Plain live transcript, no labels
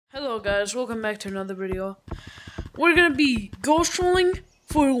Hello guys, welcome back to another video. We're gonna be ghost trolling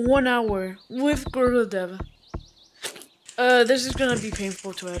for 1 hour with Gorilla Dev. This is gonna be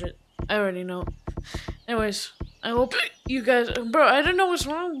painful to edit. I already know. Anyways, I hope you guys, bro, I don't know what's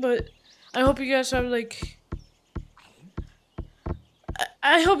wrong, but I hope you guys have like,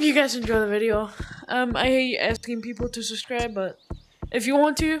 I hope you guys enjoy the video. I hate asking people to subscribe, but if you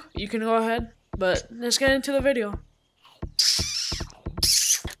want to, you can go ahead. But let's get into the video.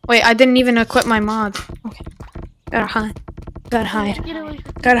 Wait, I didn't even equip my mod. Okay. Gotta hide. Gotta hide.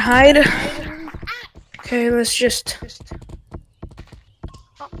 Gotta hide. Okay, let's just...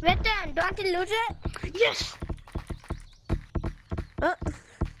 Oh, Veteran, don't you lose it? Yes!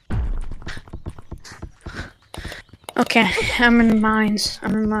 Okay, I'm in mines.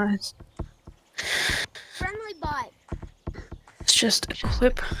 Friendly bot. Let's just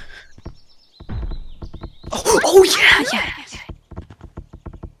equip. Oh yeah.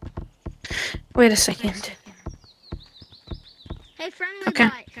 Wait a second. Hey, friendly Okay.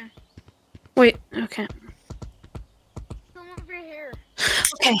 bot. Wait, okay. Come over here.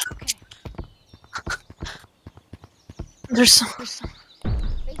 Okay. There's some.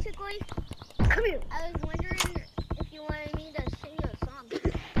 Basically, come here. I was wondering if you wanted me to sing you a song.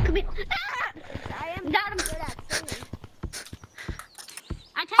 Come here. I am not good at singing.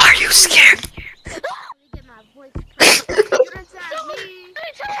 Are you scared? Let me get my voice cracked. You don't sound me.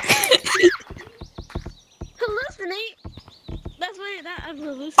 Hallucinate. That's what I'm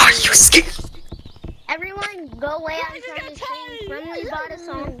hallucinating. Are you scared? Everyone, go away. I'm trying to sing friendly bot a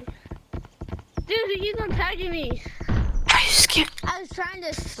song. Dude, he's untagging me. Are you scared? I was trying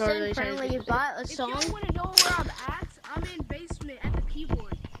to sing friendly bot a song. If you want to know where I'm at, I'm in basement at the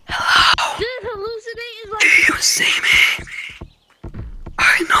keyboard. Hello? Dude, hallucinate is like... Do you see me?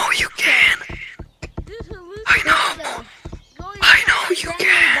 I know you can. Dude, hallucinate. I know. I know you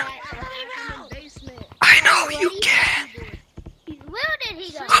can. I'm in basement. I know you can. Where did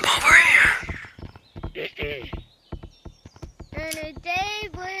he go? Come over here. And a day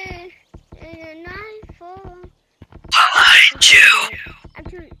with and a night fall. Behind you. I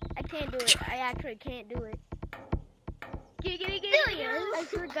can't do it. I actually can't do it. Giggity, There he is. I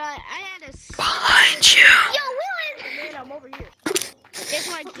forgot. I had a. Behind you. Yo, Willis! Man, I'm over here. It's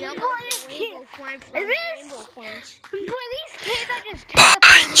my jump. Is Boy, these kids are just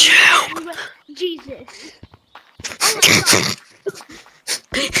Behind you. Jesus.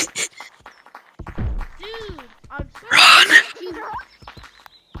 Dude, I'm so... Run.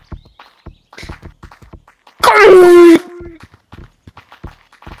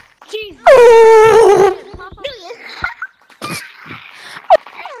 Jesus.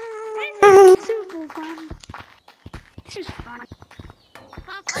 Super fun. This is fun.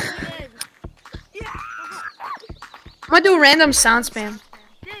 Pop again. I'm gonna do random sound spam.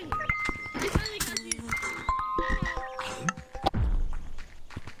 Dang it. It's only 'cause you...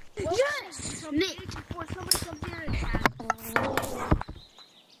 Yes! Nick. Before somebody comes here and tag.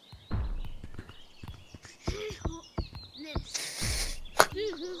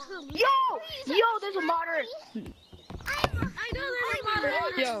 Yo, there's a modern. I know there's a lot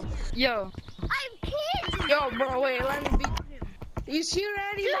of... Yo, I'm kidding. yo, bro, wait, let me beat. You see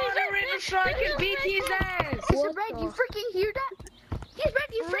Randy moderator so I can beat his ass? Red, you freaking hear that? He's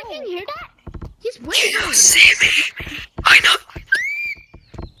Red, you freaking hear that? He's You whispering. don't see me. I know.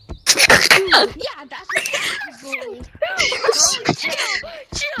 Yeah, that's what he's doing.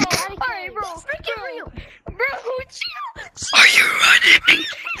 Chill. Alright, bro. Freaking real. Bro, chill. Are you running?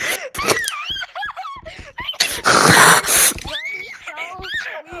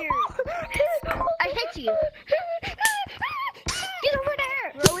 I hate you. Get over there.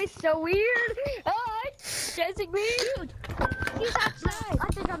 Bro, it's so weird. Oh, it's chasing me. He's outside. I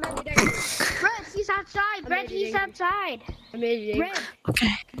think I'm ready. Red, he's outside. Red, he's outside. Amazing. Red,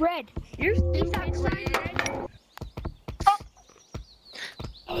 Okay. Red. You're He's outside. Red.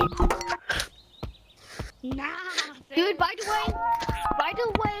 Nah. Dude, by the way.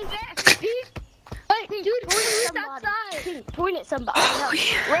 Hey, dude, he's outside. Point at somebody. Oh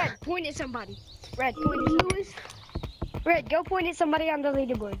yeah. Red, point at somebody. Red, point at somebody. Red, go point at somebody on the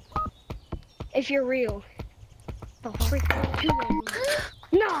leaderboard. If you're real. Oh, freak.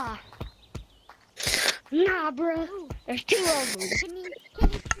 Nah, bro. There's two of them.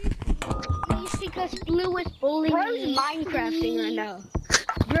 Please, because Blue is bullying Bro's me. Minecrafting right now.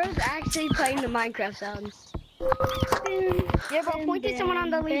 Bro's actually playing the Minecraft sounds. Yeah, bro, point at someone on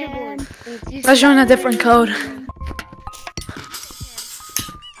the leaderboard. Let's join a different code.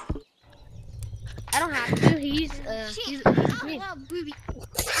 I don't have to. He's me. Oh, booby. I'm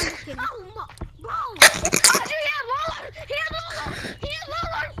just kidding. Oh, bro. Oh, dude, he had Lola. He had Lola.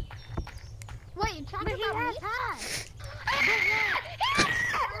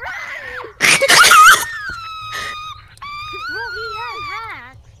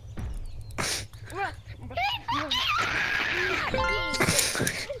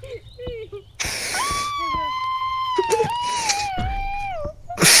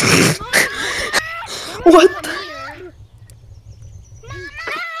 What?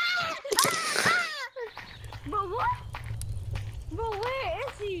 But what? But where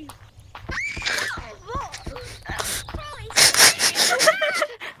is he?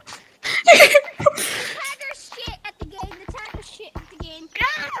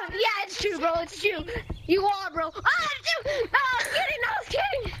 Yeah, it's true, bro. It's true. You are, bro. Oh, it's true. No, I was kidding. I was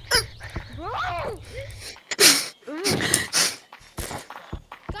kidding. Bro.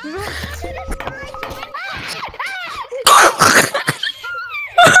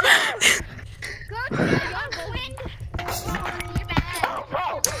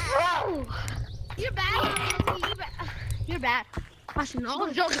 You're bad. You're bad. I should know.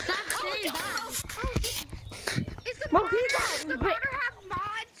 Stop saying that. Is the monitor have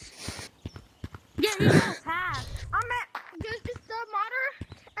mods? Yeah, he does have. Does the monitor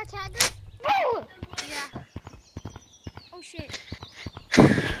a tagger? Yeah. Oh shit. Oh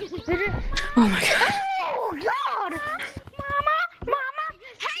my god. Oh, God. Mama.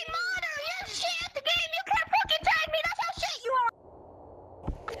 Hey, mother, you're shit at the game. You can't fucking tag me. That's how shit you are.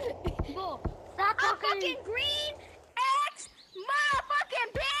 Stop talking. I'm fucking green X motherfucking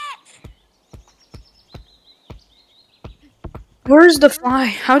bitch. Where's the fly?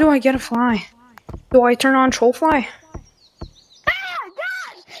 How do I get a fly? Do I turn on troll fly? Ah,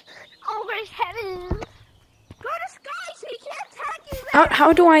 God. Oh, great heavens. Go to Sky so he can't tag you.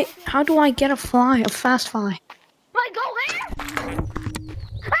 How do I get a fly? A fast fly? Like, go where?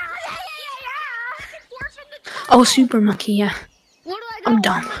 Ah, yeah. Oh, super monkey. Yeah. Where do I go? I'm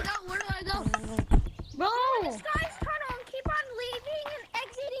done. Where do I go? Bro. The Sky's tunnel and keep on leaving and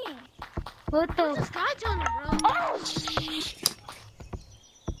exiting. What the? The Sky tunnel, bro. Oh, shit.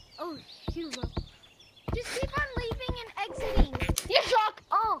 Oh, shoot, bro. Just keep on leaving and exiting. You suck.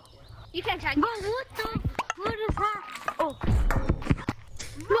 Oh, you can't tag me. What is that? Oh.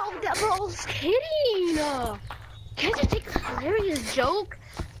 No, bro, I was kidding. Can't you take a serious joke?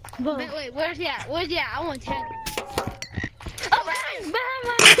 But Wait, where's he at? Where's he at? I want to tag him. oh, behind.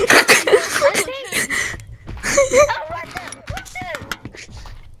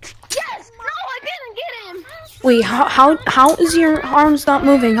 Yes. No, I didn't get him. Wait, how is your arms not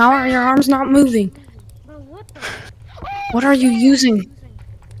moving? How are your arms not moving? What are you using?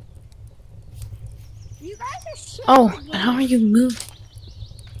 You guys are shit. Oh, and how are you moving?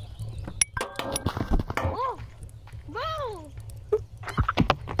 Oh, bro.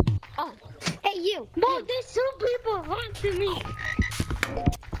 Oh, hey you. Bro, there's two people haunting me.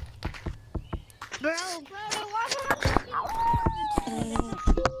 Bro,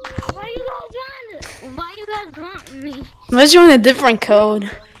 Why you guys want me? Let's join a different code.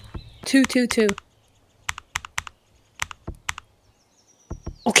 222.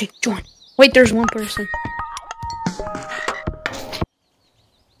 Okay, join. Wait, there's one person.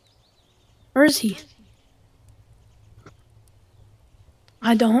 Where is he?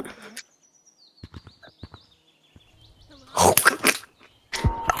 I don't.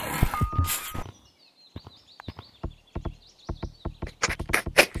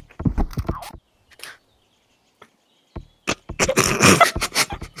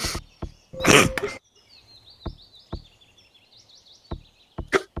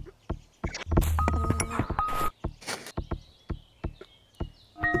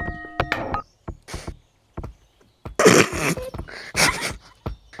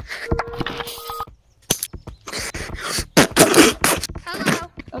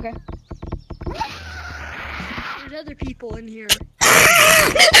 Okay. there's other people in here.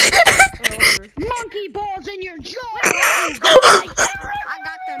 Monkey balls in your jaw! I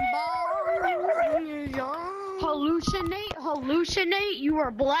got them balls in your jaw. Hallucinate, you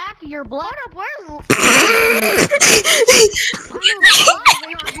are black, you're black. What up,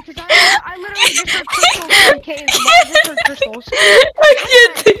 I literally just heard crystals in caves, but I just heard crystals.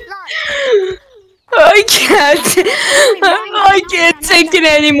 I can't take it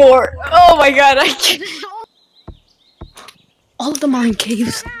anymore. Oh my god, I can't. All of them are in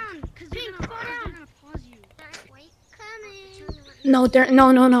caves. No,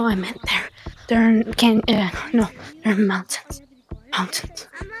 no, I meant they're in no, they're in mountains. Mountains.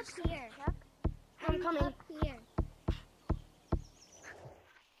 I'm up here. I'm coming. Up here.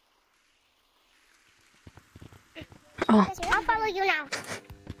 Oh. I'll follow you now.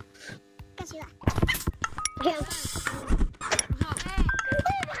 Okay.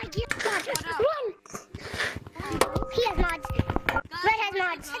 Oh my god, run! He has mods. Red has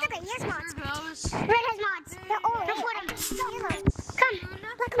mods. It's okay, he has mods. Red has mods. They're all report him. Come,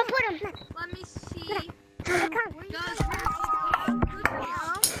 report him. Let me see. Come.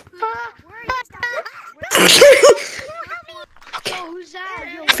 Yo, who's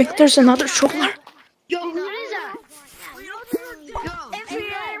that? I think there's another troller. Yo,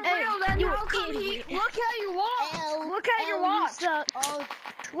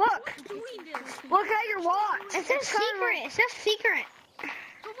 Look. Look at your watch. It says secret. It says secret.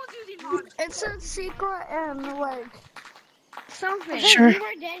 Someone's using mods. It says secret and like something. Sure. You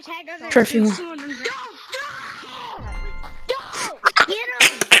were dead tag on Sure if you want. Get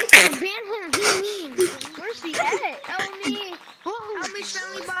him! Ban him, he mean. Where's he at? Help me. Help me,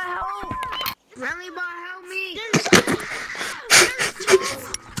 friendly by help. Friendly by help me.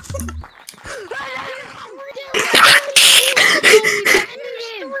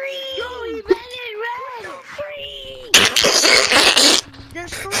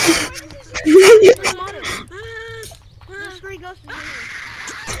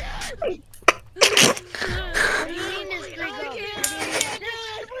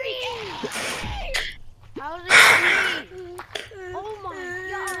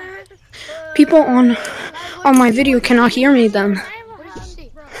 People on my video cannot hear me then.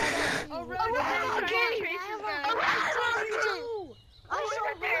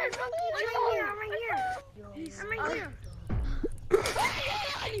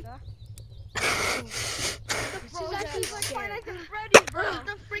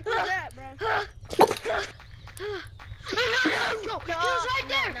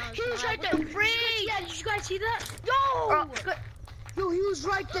 He was right there. Freeze! Yeah, did you guys see that? Yo! Yo, he was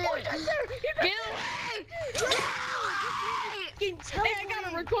right there. Oh, get away! Hey, I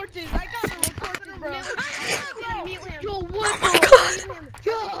gotta record this. I gotta record this, bro. Yo, what?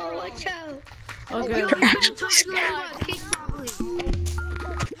 Yo, watch out. Okay.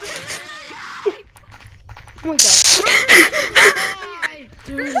 Oh my god.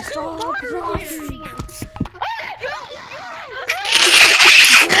 Dude, stop dropping.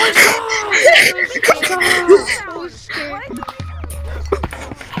 So scared.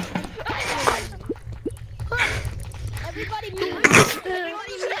 Everybody move. Wait,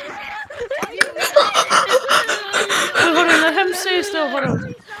 hold on, let him stay still, hold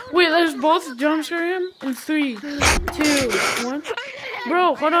on. Wait, let's both jump scare him in 3, 2, 1.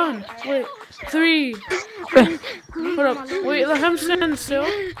 Bro, hold on. Wait, 3. Hold up. Wait, let him stand still. I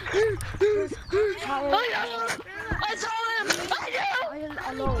saw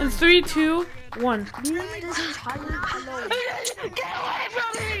him. In 3, 2, 1. Get away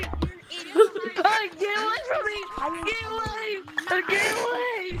from me! Get away from me! Get away! Get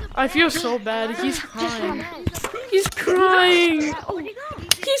away! I feel so bad. He's crying. He's crying.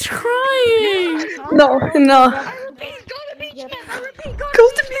 He's crying. No, no. I repeat, go to beach, man! I repeat, go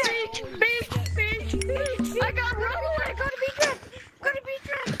to beach! Beach! I got run away! Go to beach, man! Go to beach,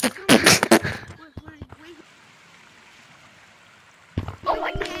 man! Oh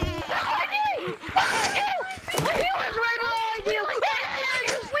my god!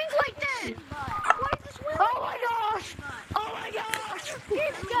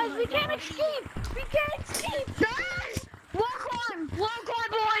 We can't escape! We can't escape! Guys! Walk on,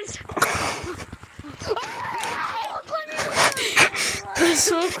 boys! That's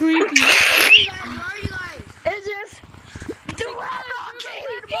so creepy. Is this? The monkey!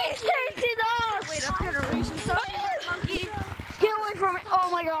 He's chasing us! Wait, I'm gonna race monkey. Get away from me! Oh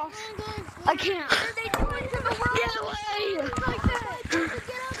my gosh! I can't! Get away!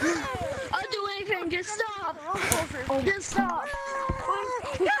 I'll do anything, just stop! Just stop!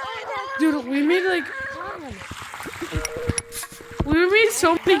 Dude, we made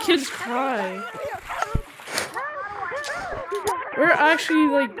so many kids cry. We're actually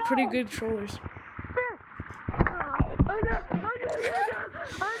like pretty good trollers.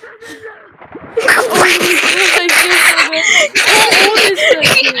 How old is that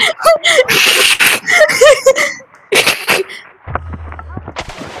kid?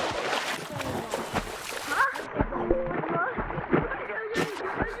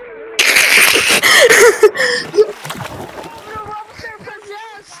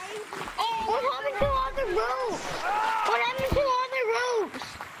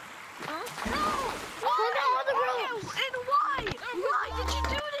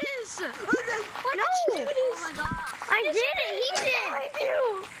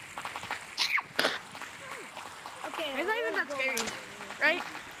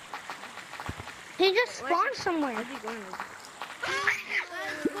 He just spawned somewhere. Hey,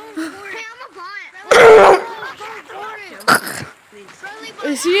 I'm a bot.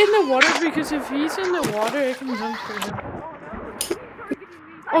 Is he in the water? Because if he's in the water, I can jump for him.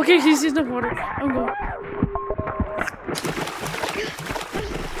 Okay, he's in the water. I'm going.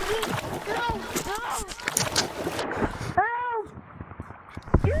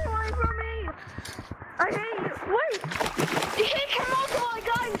 Get away from me! I hate you! Wait! He can multiply,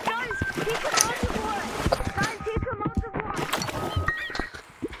 guys! He can multiply! Guys, he can multiply!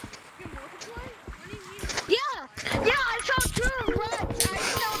 Yeah! Yeah, I saw two rats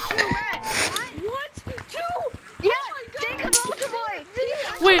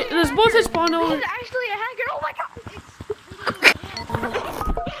supposed to spawn over. He's actually a hacker. Oh my god.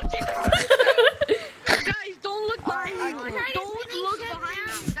 Guys, don't look behind you. Don't look behind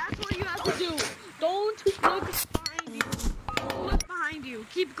you. That's what you have to do. Don't look behind you. Don't look behind you.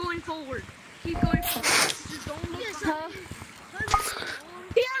 Keep going forward. Keep going forward. Just don't look behind you.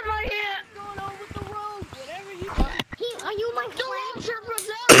 He had my hand. Going on with the rope. Whatever you do. Are you my friend?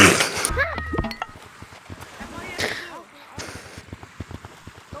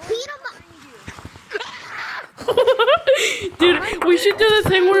 Dude, we should do the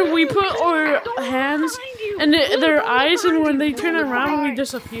thing where we put our hands in their eyes, and when they turn around, we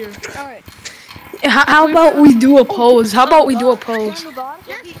disappear. How about we do a pose? How about we do a pose?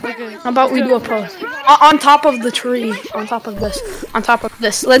 Okay. How about we do a pose? On top of the tree. On top of this. On top of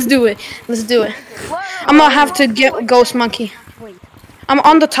this. Let's do it. Let's do it. I'm gonna have to get Ghost Monkey. I'm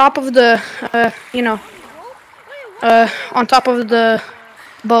on the top of the, on top of the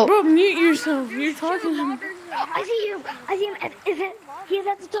boat. Bro, mute yourself. You're talking to me. I see you. I see him. Is it? He's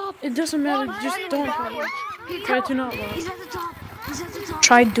at the top. It doesn't matter. Just don't talk. Try to not laugh. He's at the top. He's at the top.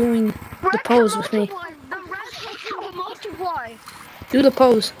 Try doing the pose with me. The rest will multiply. Do the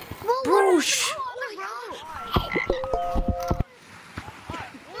pose. Bro, shh.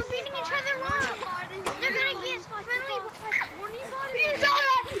 We're beating each other up. They're gonna get friendly.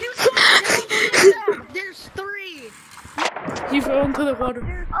 There's 3. He fell into the water.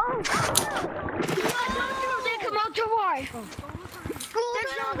 Oh. They come out to why?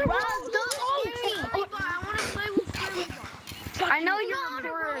 I know you're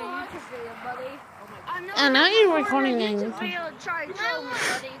boring. I know you're recording anything. Try to show me,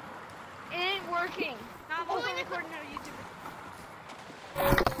 buddy. It ain't working. I'm also recording on YouTube.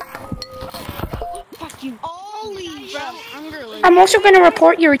 Fuck you. Holy bro, I'm gonna leave. I'm also gonna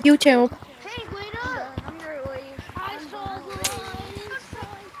report your YouTube. Hey, wait up. I'm gonna leave. I saw the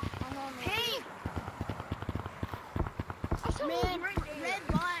Hey. Man, red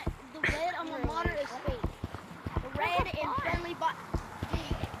bot. The red on the monitor is fake. The red and friendly bot.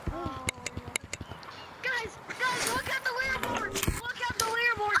 Guys, look at the leaderboard. Look at the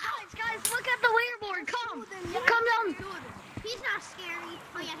leaderboard. Guys, look at the leaderboard. Come down. He's not scary.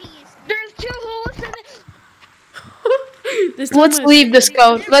 Oh yeah, he is. There's 2 holes in it. Let's leave this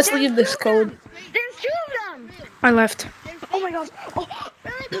code. Let's leave this code. There's 2 of them. I left. Oh my gosh. Oh,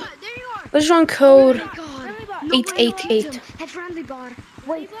 Friendly bot, there you are. Let's run code God. 888. Head friendly bot.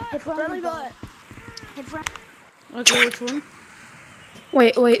 Wait, head friendly bot. Head friendly. Okay, which one?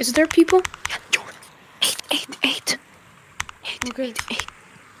 Wait, is there people? 888. Okay.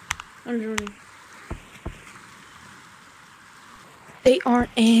 I'm joining. They are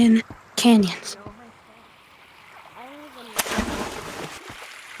in canyons.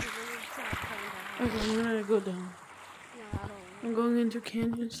 Okay, I'm gonna go down. I'm going into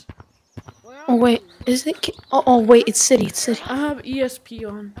canyons. Oh wait, is it? Oh wait, it's city. It's city. I have ESP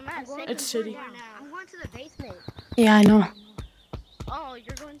on. It's city. I'm going to the basement. Yeah, I know. Oh,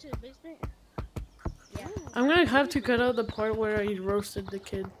 you're going to the basement? Yeah. I'm gonna have to cut out the part where I roasted the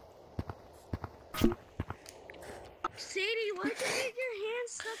kid. Sadie, why'd you get your hand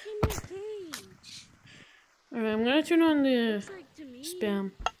stuck in the cage? Alright, I'm gonna turn on the Like to me.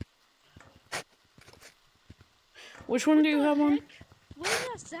 spam. Which one do you have on? What is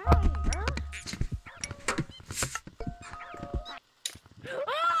that sound, bro?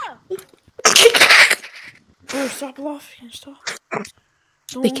 Ah! Bro, stop laughing. Stop.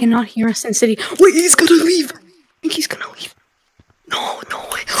 They cannot hear us in city. Wait, he's gonna leave. I think he's gonna leave. No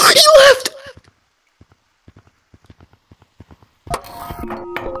way. He left.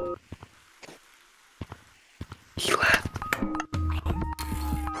 He left.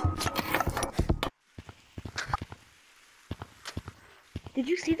 Did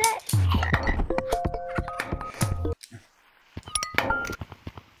you see that?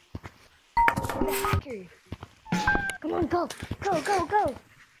 Come on, go.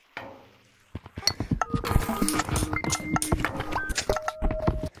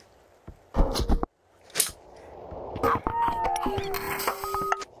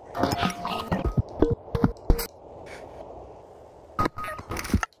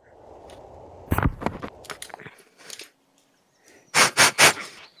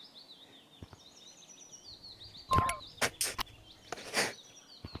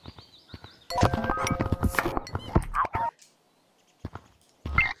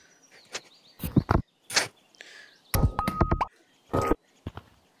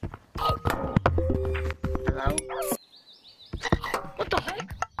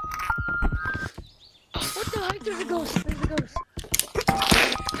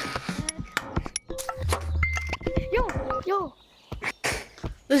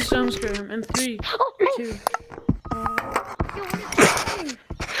 Let's jump scare him in 3, 2.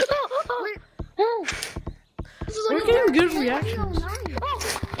 We're getting good reactions.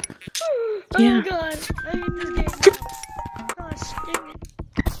 Yeah. Oh god, I hate this game. Gosh, dang it.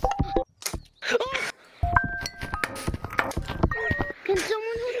 Can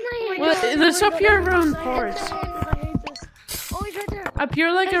someone hold my hand? Well, let's up here around parts. I hate this. Oh, he's right there. Up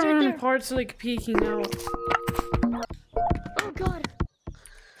here, like He's right around there. parts, like peeking out. Oh god.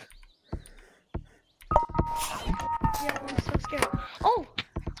 Yeah, I'm so scared. Oh,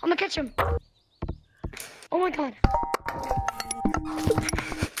 I'm gonna catch him. Oh my god.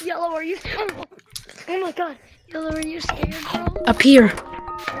 Yellow, are you? Oh my god. Yellow, are you scared, bro? Up here.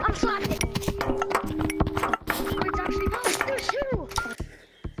 I'm slapping. Wait, actually, there's two.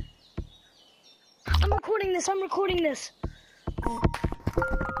 I'm recording this. I'm recording this.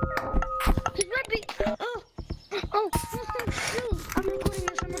 He's right be. Oh. I'm recording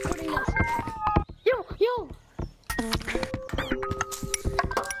this. I'm recording this. Yo.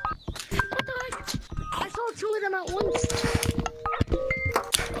 What the heck? I saw two of them at once.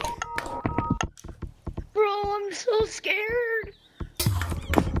 Bro, I'm so scared.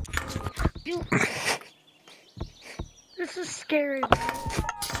 This is scary.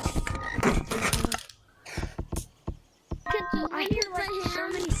 I hear like so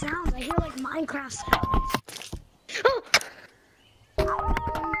many sounds. I hear like Minecraft sounds.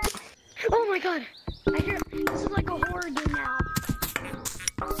 Oh my god. I hear this is like a horror game now.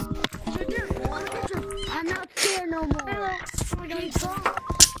 I'm not scared no more. Hello. Oh my god.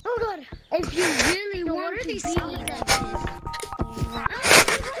 Oh god. If you really What want are to these be sounds? like this.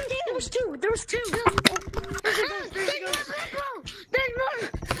 There was two. There was two. There's one.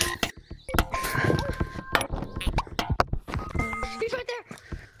 He's right there.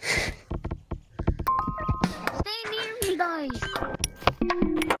 Stay near me, guys.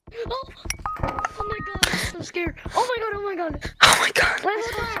 Oh my god. I'm so scared. Oh my god. Oh my god.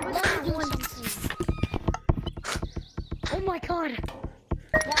 Let's go. Do something. Oh my god.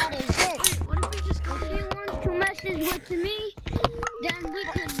 That is it. What if we just go? If he wants to message with me, then we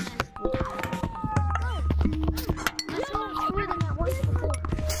can mess with him. I saw two of them at once before.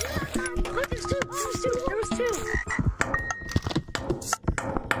 Look, there's two. There was two.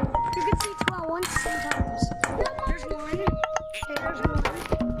 You can see two at once sometimes. There's one. Okay, there's one.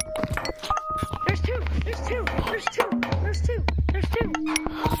 There's two. He's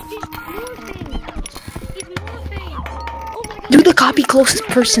morphing. Oh my god. Do the copy closest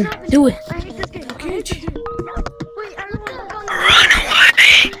person. Do it. I hate this game. Wait, I don't want to look on the Run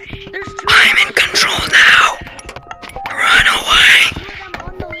away. There's two. I'm in control now. Run away.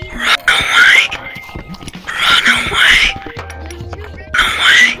 On the lead. Run away. Run away. Run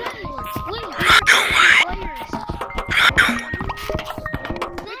away. Run away. Run away.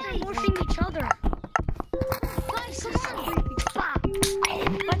 They're morphing each other. Guys, come on.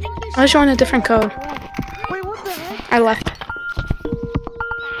 I think I was showing a different code. Wait, what the heck? I left.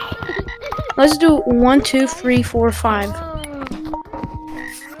 Let's do 1, 2, 3, 4, 5.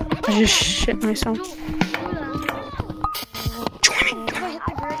 I just shit myself. Join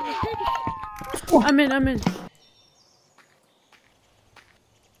me. I'm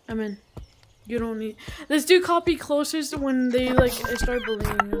in. You don't need. Let's do copy closest when they like start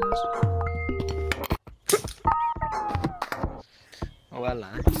believing in us.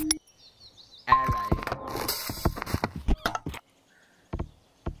 Wala. Alay.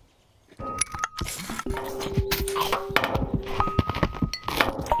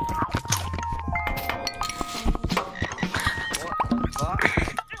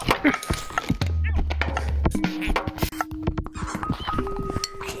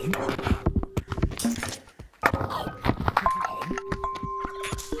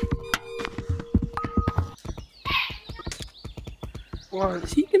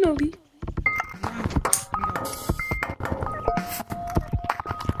 Is he gonna leave?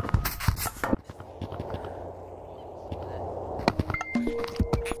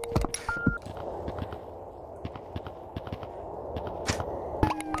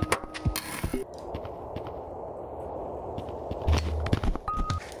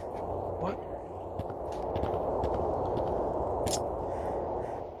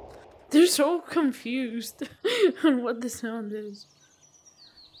 They're so confused on what the sound is.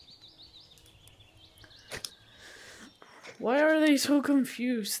 Why are they so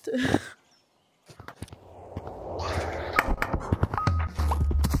confused?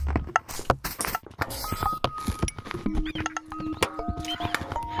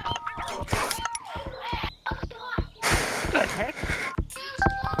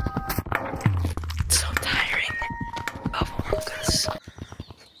 It's so tiring. Oculus.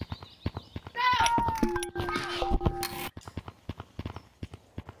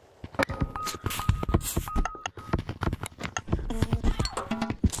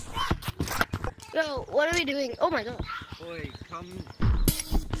 So, what are we doing? Oh my god. Boy, come.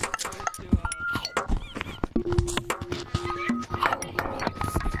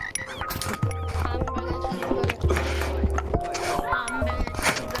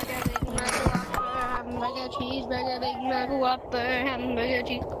 Hamburger, cheeseburger, Big Mac Whopper, hamburger,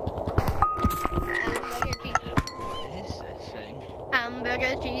 cheese. Hamburger, cheese. What is that thing?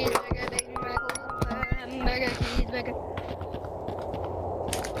 Hamburger, cheeseburger, Big Mac Whopper, hamburger, cheeseburger.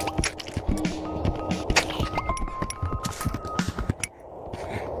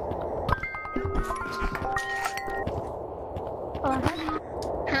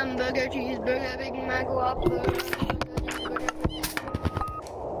 Hamburger, cheeseburger, Big Mac Whopper.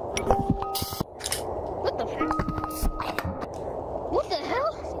 What the fuck? What the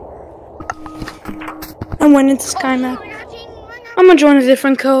hell? I went into Sky Map. I'm gonna join a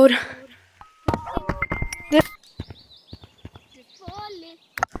different code.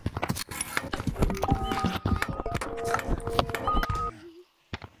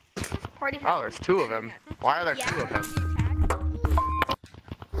 Oh, there's two of them. Why are there two of them?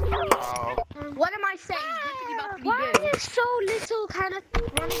 Oh. What am I saying? Why is there so little kind of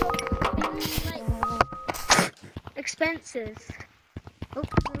like expensive? Oh.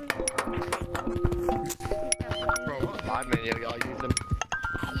 Bro, what vibe menu y'all using?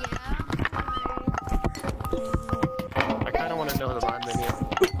 I kinda wanna know the vibe menu.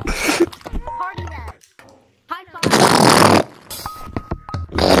 Party that. High five.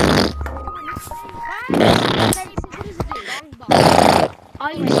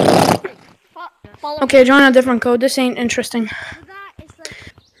 Okay, join a different code. This ain't interesting.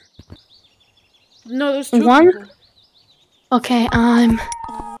 No, there's two One? people. Okay, Oh,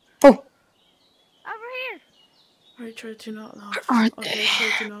 Over here. Alright, try to not laugh. are Okay, they? try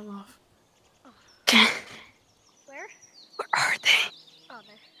to not laugh. Okay. Where? Where are they?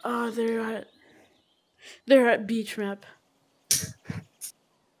 Oh, there. They're at beach map.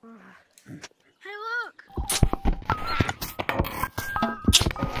 Hey, look.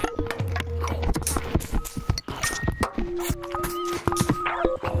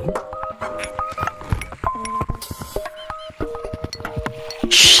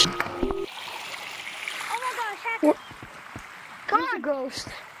 Shh. Oh my gosh, heck. What? Come on, ghost.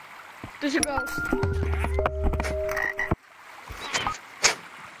 There's a ghost.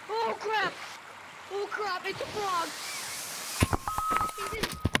 Oh crap! Oh crap! It's a frog. He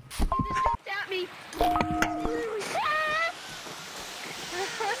just jumped at me.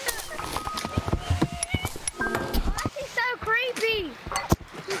 That's so creepy.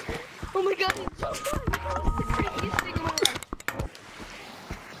 Oh my god! It's so fun. It's the creepiest thing in my life.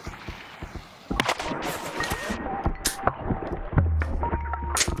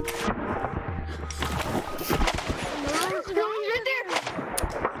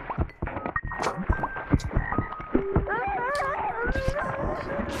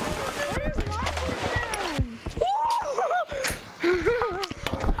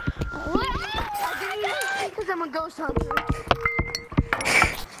 Because I'm a ghost hunter.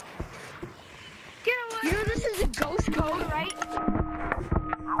 Get away! You know this is a ghost code, right?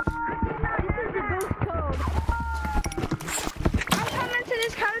 This is a ghost code. I'm coming to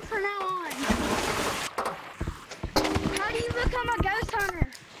this code from now on. How do you become a ghost hunter?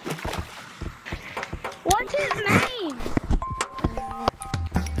 What's his name?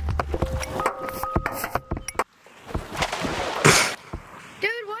 Dude,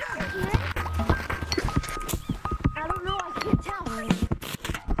 what's his name? I don't know, I can't tell.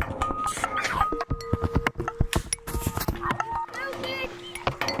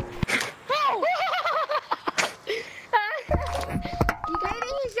 Maybe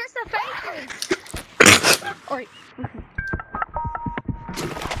he's just a faker. Oi.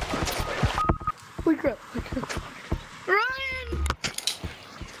 Wake up. Ryan!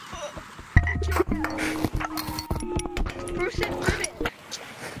 Bruce and Ribbit.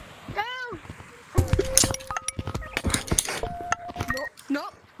 Go!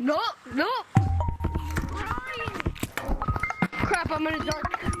 No. Ryan! Crap, I'm in a dark.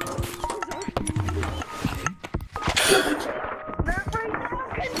 That brings out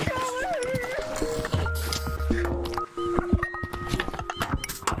controller!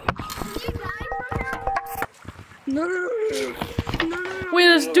 You died from him? No. Wait,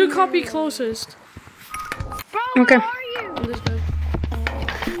 let's do copy closest. Bro, Okay. where are you? This guy.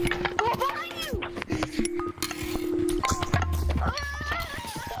 Oh, behind you!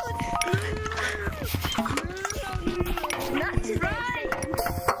 Not today.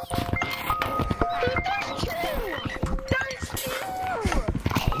 Dude, there's two! There's two!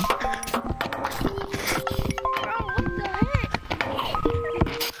 Bro, what the heck?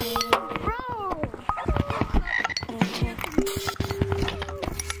 Bro!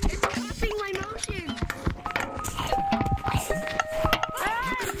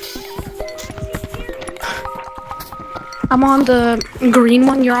 I'm on the green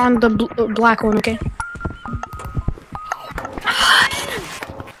one. You're on the black one. Okay.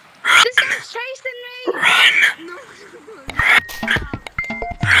 This guy's chasing me! Run. No.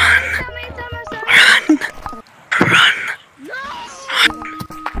 Run. No!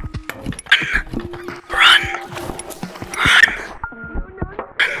 Run.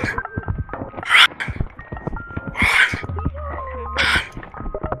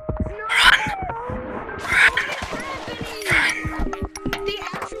 The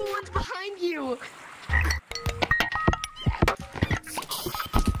actual one's behind you!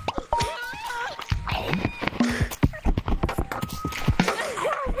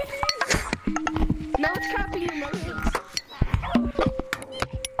 Now it's trapping your motions.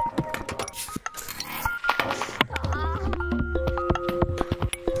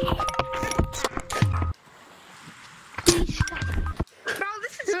 Bro,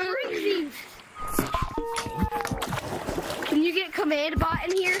 this is crazy! Can you get command bot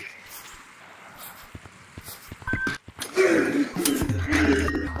in here?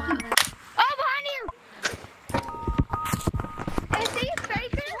 Oh, behind you! Is he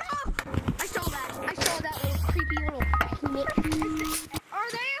faking? I saw that. I saw that little creepy little peanut. Are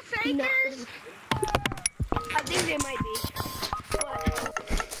they a fakers? I think they might be. What?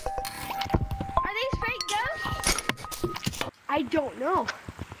 Are these fake ghosts? I don't know.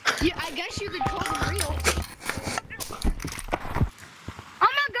 Yeah, I guess you could call them real. Oh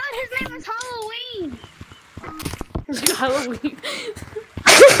my god, his name is Halloween! Halloween.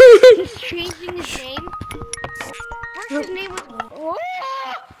 He's changing his name. First his name was... Oh!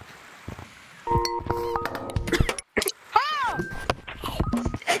 Oh!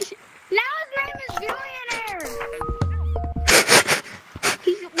 Now his name is Billionaire!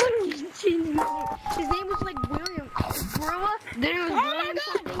 He's literally changing his name. His name was like William. Gorilla? Then it was William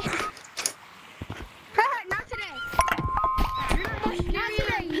something. Not today. You're not more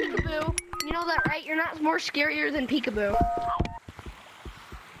scarier than Peekaboo. You know that, right? You're not more scarier than Peekaboo.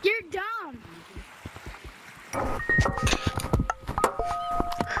 You're dumb.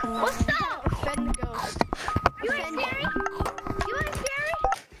 What's up? Offend the ghost. You ain't scary? You ain't scary?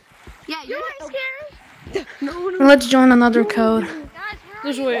 Yeah, you ain't scary? No. Let's join another code. Guys,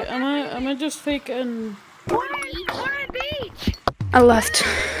 Just wait. Am I just fake and? we're at beach. I left.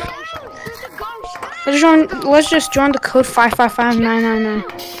 Ghost. There's a ghost. Let's just join the code 555999.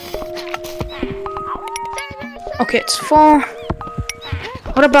 Okay, it's full.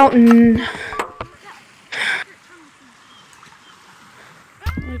 What about Okay,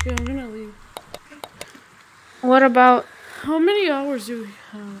 I'm gonna leave. what about How many hours do we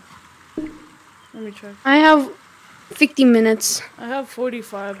have? Let me check. I have 50 minutes. I have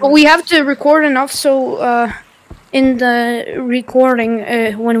 45. But we have to record enough so in the recording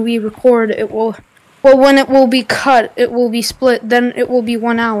when we record it will when it will be cut it will be split, then it will be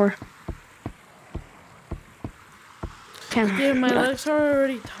 1 hour. Yeah, my legs are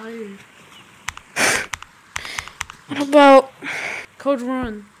already tired. What about Code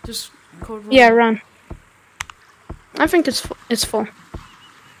run. Just code run. yeah, run. I think it's full.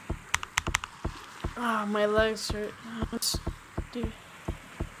 Ah, my legs hurt. Let's do.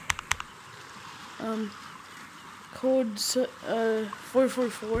 Code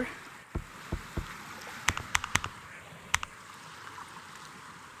 444.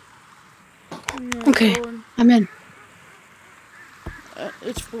 Okay, I'm in.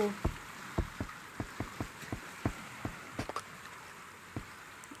 It's full.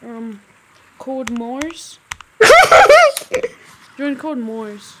 Code Morse. Join code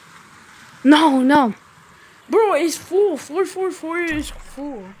Morse. No. Bro, it's full. 444 is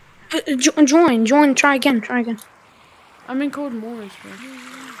full. Join. Try again. I'm in code Morse, bro.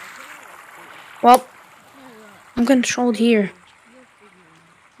 Well, I'm controlled here.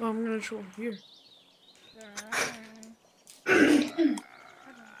 Well, I'm gonna troll here.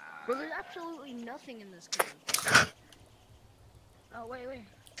 Bro, there's absolutely nothing in this game. Oh, wait.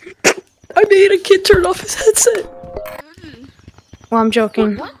 I made a kid turn off his headset. Well, I'm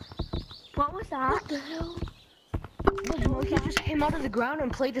joking. What was that? What the hell? The monkey just came out of the ground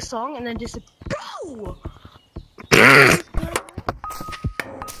and played the song and then just... Bro!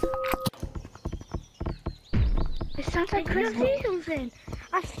 It sounds like Chris Stevenson.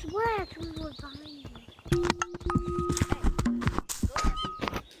 I swear it was behind me.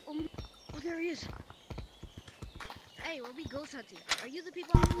 Oh, there he is. Hey, we'll be ghost hunting. Are you the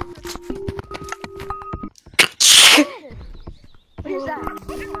people? What is that?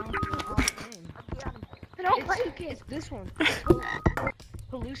 I don't like it. It's this one.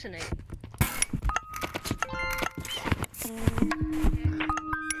 Hallucinate.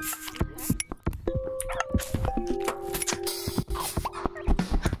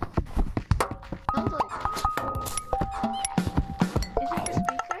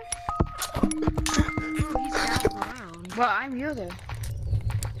 Bro, I'm here there.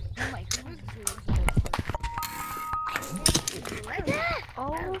 Oh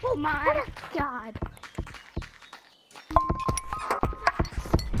my god.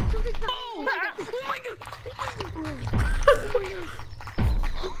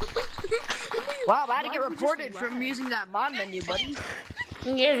 Wow, I had to get reported from using that mod menu, buddy.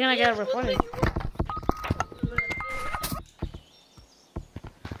 You're gonna get reported.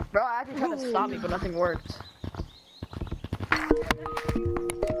 Bro, I had to try to stop me, but nothing worked.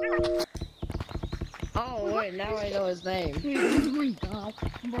 Oh, wait, now I know his name. Oh my god,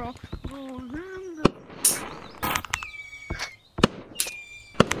 bro.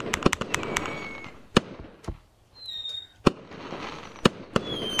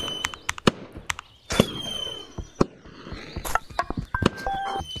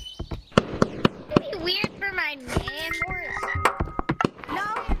 It'd be weird for my name or no,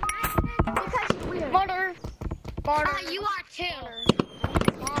 because you're weird. Butter. You are too.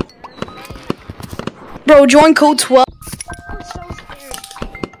 Bro, join code 12. I'm so scared.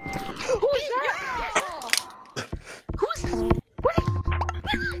 Who's that? Who's what?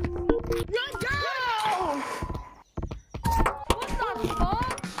 Run down! What the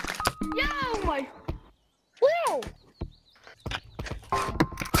fuck? Yo! My... Whoa!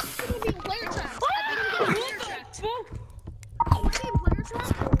 It's gonna be a player trap. What the fuck? It's gonna be a player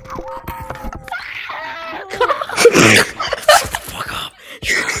trap.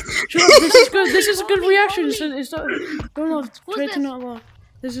 This is good. This is a good reaction. It's not. Don't know. Try to not laugh.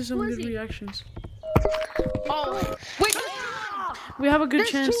 This is some good reactions. Oh, wait. We have a good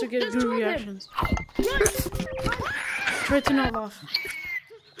chance to get good reactions. Try to not laugh.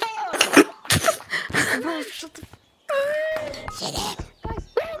 Bro, shut the.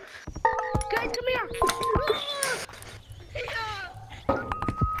 Guys, come here.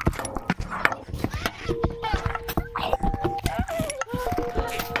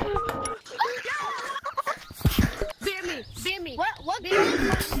 Bammy. What color do you have?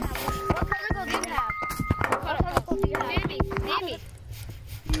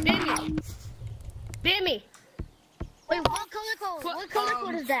 Bammy. Wait, what color code? What color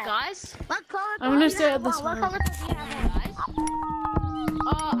code is that? Guys? What color code? I'm gonna stay at this What one. color code do you have, guys?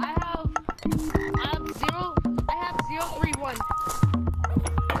 I have 031.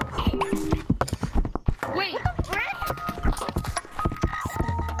 Wait. Red?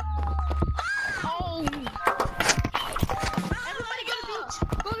 Oh. Everybody go to beach.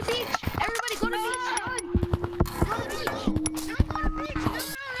 Go to beach. Everybody go to beach. Run. Go to beach. Don't go to beach.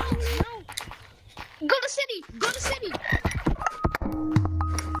 No. Go to city. Go to city.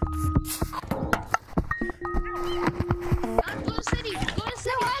 Go to city. Go to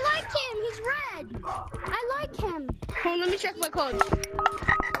city. No, I like him. He's red. I like him. Hold on, let me check my code.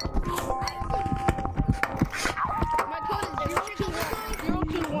 My code is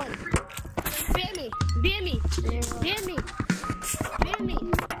 021.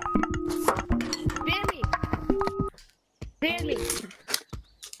 Bammy.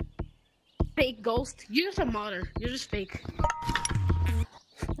 Fake ghost. You're just a modder. You're just fake.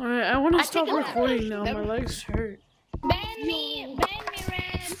 Alright, I want to stop recording now. My legs hurt. Ban me, Red.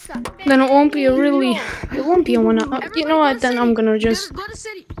 Then it won't be a really. It won't be a one. You know what? Then I'm gonna just. Go to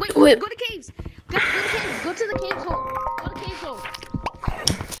city. Wait, Wait. go to caves. Go to caves. Go to the caves hole. Go to caves hole.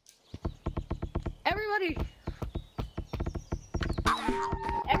 Everybody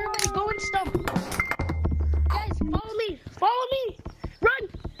go and stump. Guys, follow me. Follow me. Run.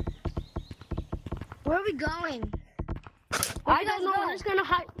 Where are we going? I don't know. We're just gonna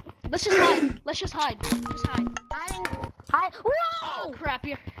hide. Let's just hide. Just hide. Hi. Whoa! Oh crap!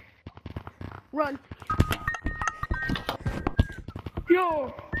 Here. Run.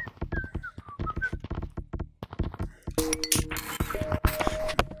 Yo.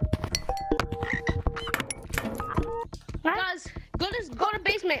 Guys, go to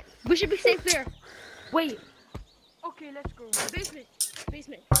basement. We should be safe there. Wait. Okay, let's go. Basement.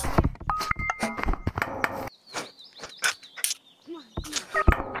 Come on.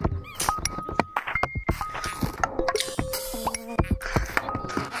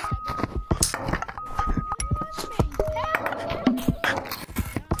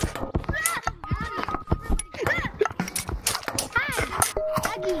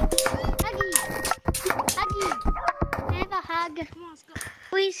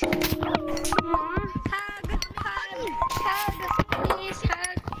 Please. Hug, please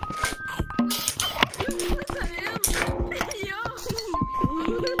hug.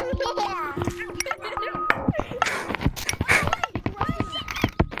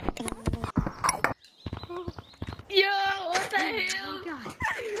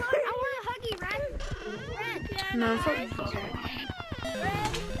 No, fuck.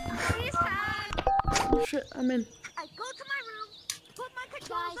 Oh, shit, I'm in. I go to my room, put my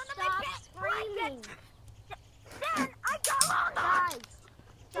controls on my bed, screaming. Then I go on. Guys,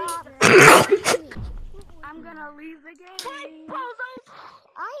 stop screaming. I'm gonna leave the game.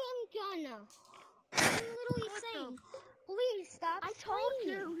 I am gonna. I'm literally saying, please stop. I told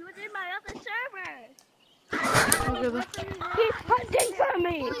you he was in my other server. Okay, He's hunting for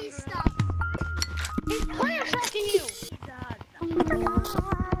me. Please stop. He's player tracking you.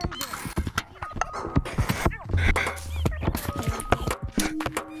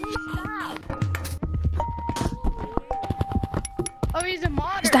 Oh, he's a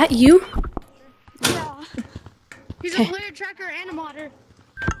modder. Is that you? Yeah. He's a player tracker and a modder.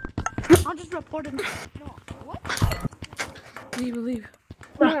 I'll just report him. Leave.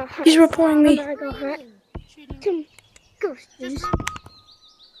 He's reporting me.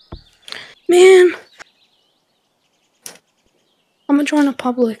 Man. I'm gonna join a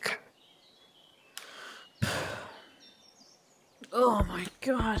public. Oh my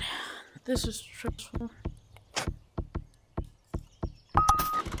god. This is stressful.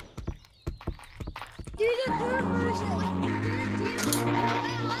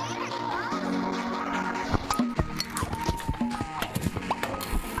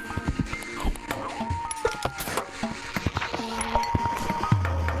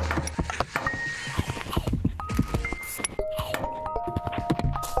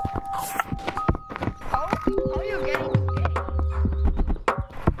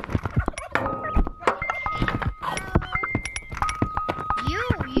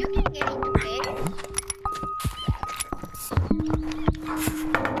 You can get into bed.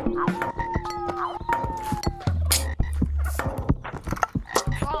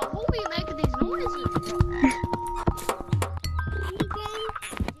 Oh, who be making these noises?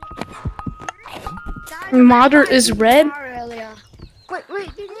 Modder is red. Wait,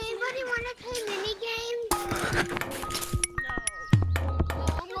 did anybody want to play minigames?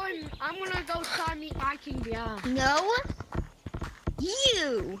 No. I'm gonna go try meet my king beyond. No.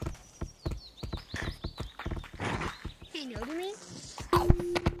 You. Say no to me?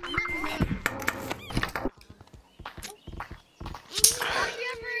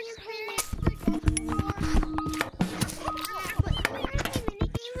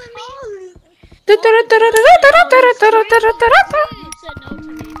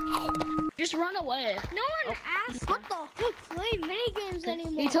 Just run away. No one asked what the heck play minigames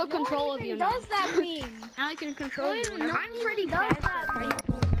anymore. He took control of you now. What does that mean? Now I can control you. I'm Freddy Fazbear.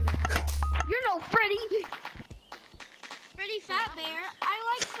 You're no Freddy. Freddy Fat Bear. I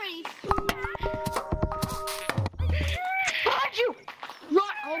like Freddy. Behind you.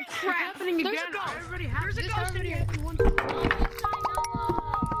 Run. Oh crap! Happening again. There's a ghost. Everybody has There's a ghost in here. So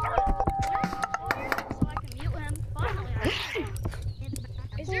I can mute him. Finally,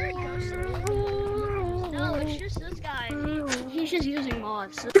 Is there a ghost in here? No, it's just this guy. He's just using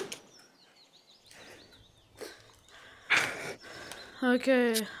mods.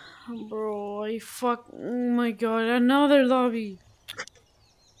 Okay, bro, oh my god, another lobby.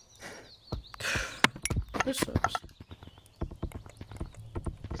 This sucks.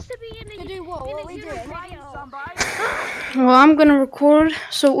 Well, I'm gonna record,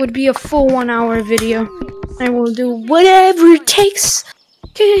 so it would be a full 1 hour video. I will do whatever it takes.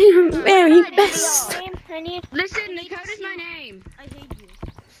 Very best. Listen, Dakota's my name. I hate you.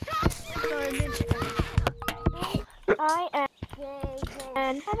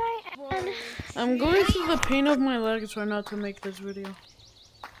 I'm going through the pain of my legs right now to make this video.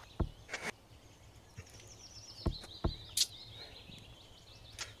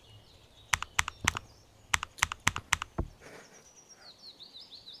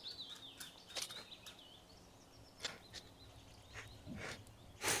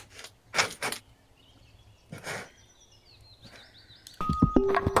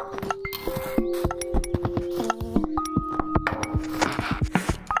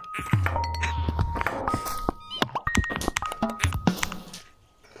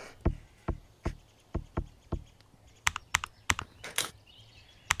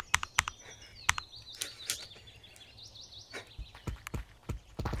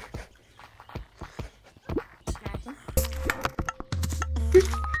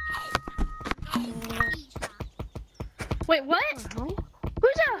 Wait, what?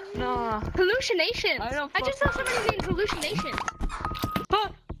 Who's a hallucination? I just saw somebody named hallucination. Huh?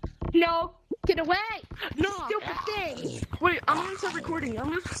 No. Get away! No. Stupid thing. Wait, I'm gonna start recording. I'm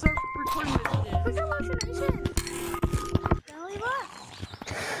gonna start recording this shit. Who's hallucination? Belly butt.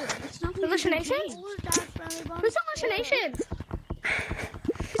 Hallucinations? Who's hallucinations?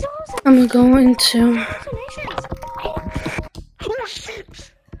 I'm going to. Hallucinations?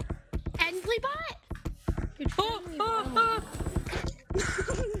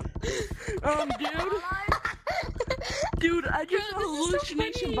 Dude, I just saw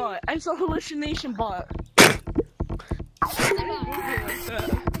hallucination bot. I saw hallucination bot.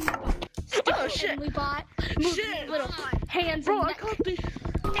 Oh shit! Bot. Shit! Little hands. Bro, I caught the.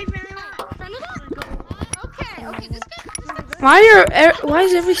 Okay, this guy. Why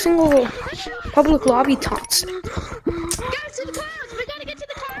is every single public lobby taunts? Guys, to the clouds! We gotta get to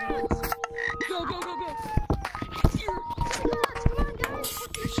the clouds! Go, go, go, go! Come on, guys!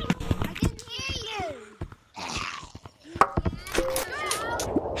 I can hear you.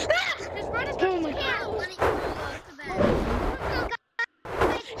 This run is Oh my God.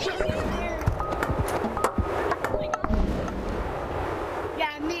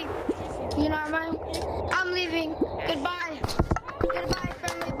 Yeah, me. You know what I mean? I'm leaving. Goodbye. Goodbye,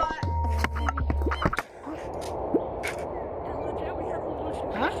 friendly bot.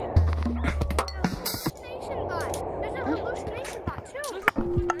 Hallucination bot. There's a hallucination bot too.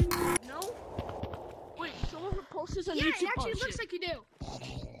 No? Wait, someone posts this on Yeah, YouTube. it actually Oh, looks shit. like you do.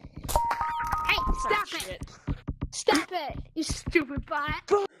 Hey, stop it. Stop it, you stupid bot.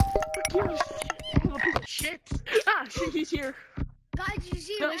 Fuck you, little piece of shit. Ah, shit, he's here. Guys, you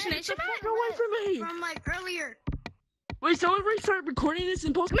see Hallucination bot? Get away from me. from like earlier. Wait, someone restarted recording this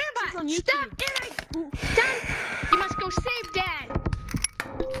and posting this on YouTube. Stop it! Dad, you must go save Dad.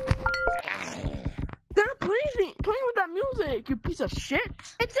 They're playing with that music, you piece of shit.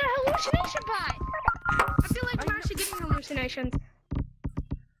 It's a hallucination bot. I feel like I'm actually getting hallucinations.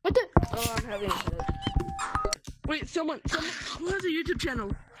 What the? Oh, I'm having a headache. Wait, someone, who has a YouTube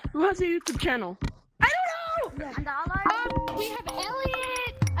channel? Who has a YouTube channel? I don't know. We have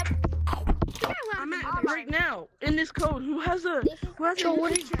Elliot. I'm at right now in this code. Who has a YouTube channel?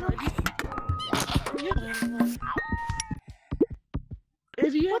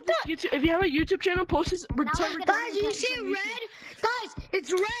 If you have a YouTube channel, post this. Guys, you see it red? Guys,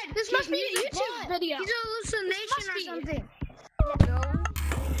 it's red. This must be a YouTube video. He's a hallucination or something.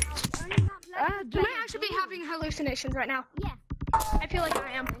 Do I actually be having hallucinations right now? Yeah. I feel like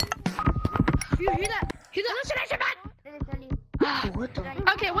I am. You hear that? Hear that hallucination bot? What the?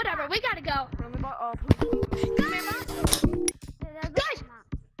 Okay, whatever. We gotta go. Guys!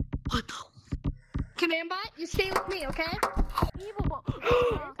 What the? Command bot, you stay with me, okay?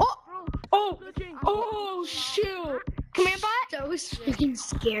 Oh, shoot! Command bot? That was freaking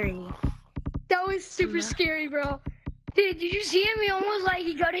scary. That was super scary, bro. Dude, did you see him? He almost like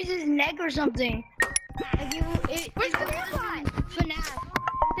he got his neck or something. Like Where's Command bot? FNAF.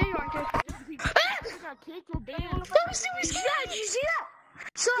 There you are, dude. That was super scary. Did you see that?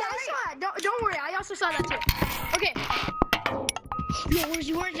 Yeah, I saw it. Don't worry, I also saw that too. Okay. No, where's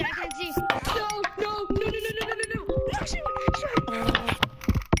yours? I can't see. No.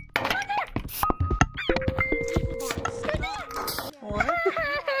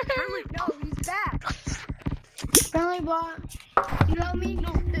 No, he's back. Friendly bot. You know me?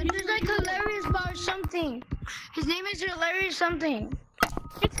 No. There's like hilarious bot or something. His name is hilarious something.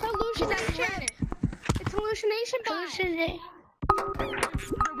 It's hallucination. It's hallucination bot.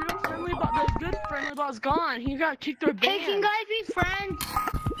 The real friendly bot, the good friendly bot's gone. He got kicked or banned. Hey, can guys be friends?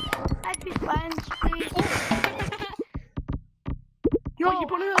 Let's be friends, please. Yo, you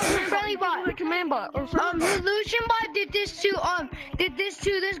put it on friendly bot. The command bot. Or Illusion bot did this to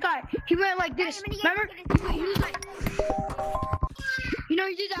this guy. He went like this. Remember? He was like, you know,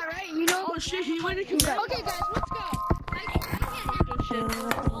 he did that, right? You know? oh shit, he went and came back. Okay, guys, let's go. I can't handle shit.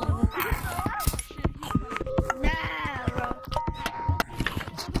 Nah, bro.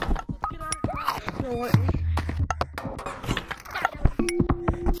 You know what?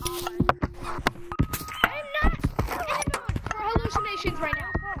 I'm not in the mood for hallucinations right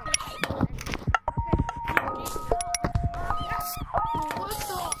now.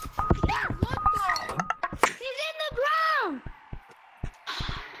 He's in the ground.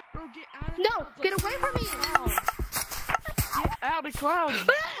 Bro, get out of No, get away from me. Get out of clouds.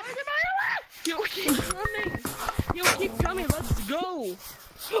 Yo, keep coming. Keep coming. Let's go.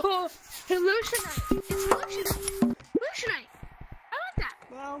 Oh, hallucinate. It's hallucinate. Hallucinate. I like that.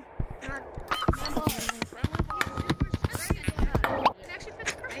 Well, not. It's actually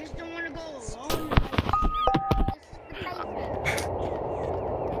fits I perfect. just don't want to go alone.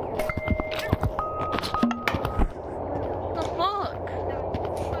 What the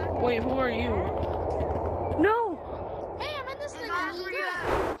fuck? Wait, who are you? No. Hey, I'm in this thing.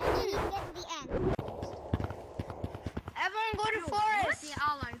 Everyone go to forest.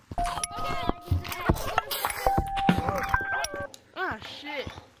 Ah, shit.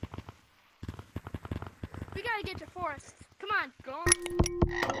 We gotta get to forest. Come on. Go.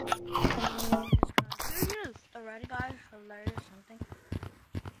 Alrighty, guys. Hilarious something.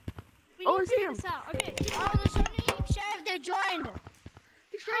 Oh, want to see him. Okay. Oh, there's so many sheriff that joined.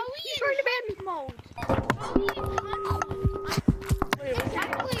 He's trying to ban me mode. Wait,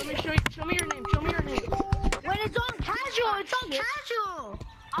 let me show me your name. Show me your name. When it's on casual, it's on casual.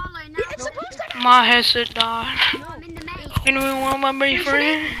 Online now. It's supposed to. My headset died. No, I'm in the main. Anyone want to be my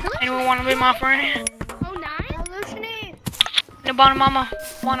friend? Anyone want to be my friend? Oh, 9? I'm listening. The bottom mama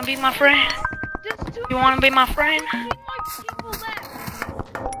want to be my friend? Just two You want to be my friend?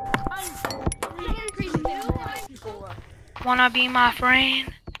 people left. Wanna be my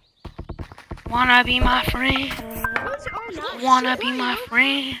friend? Wanna be my friend? Wanna be my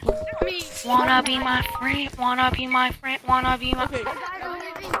friend? Wanna be my friend? Wanna be my friend? Wanna be my friend?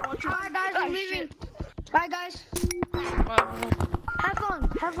 Guys, I'm leaving. Bye, guys. Have fun.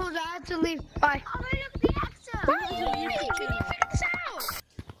 Have fun. I have to leave. Bye. I'm gonna look the accent. Why are you leaving? We need to figure this out.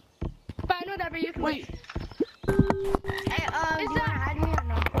 Fine, whatever. You can Wait. Hey, Is you that- wanna hide me or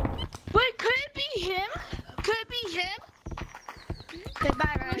no? Wait, could it be him? Could it be him? Okay,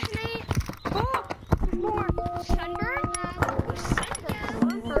 bye, guys. Oh, there's more. Sunburn? Who's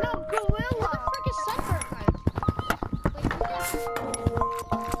Sunburn? No, gorilla. What the frick is Sunburn?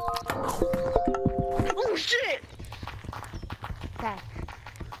 Oh, shit.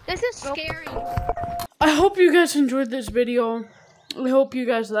 This is scary. I hope you guys enjoyed this video. I hope you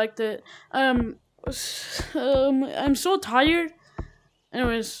guys liked it. I'm so tired.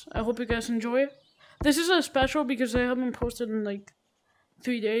 Anyways, I hope you guys enjoy it. This is a special because I haven't posted in like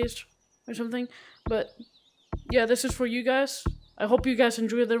 3 days or something. But yeah, this is for you guys. I hope you guys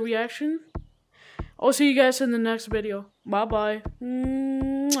enjoy the reaction. I'll see you guys in the next video. Bye bye.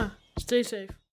 Stay safe.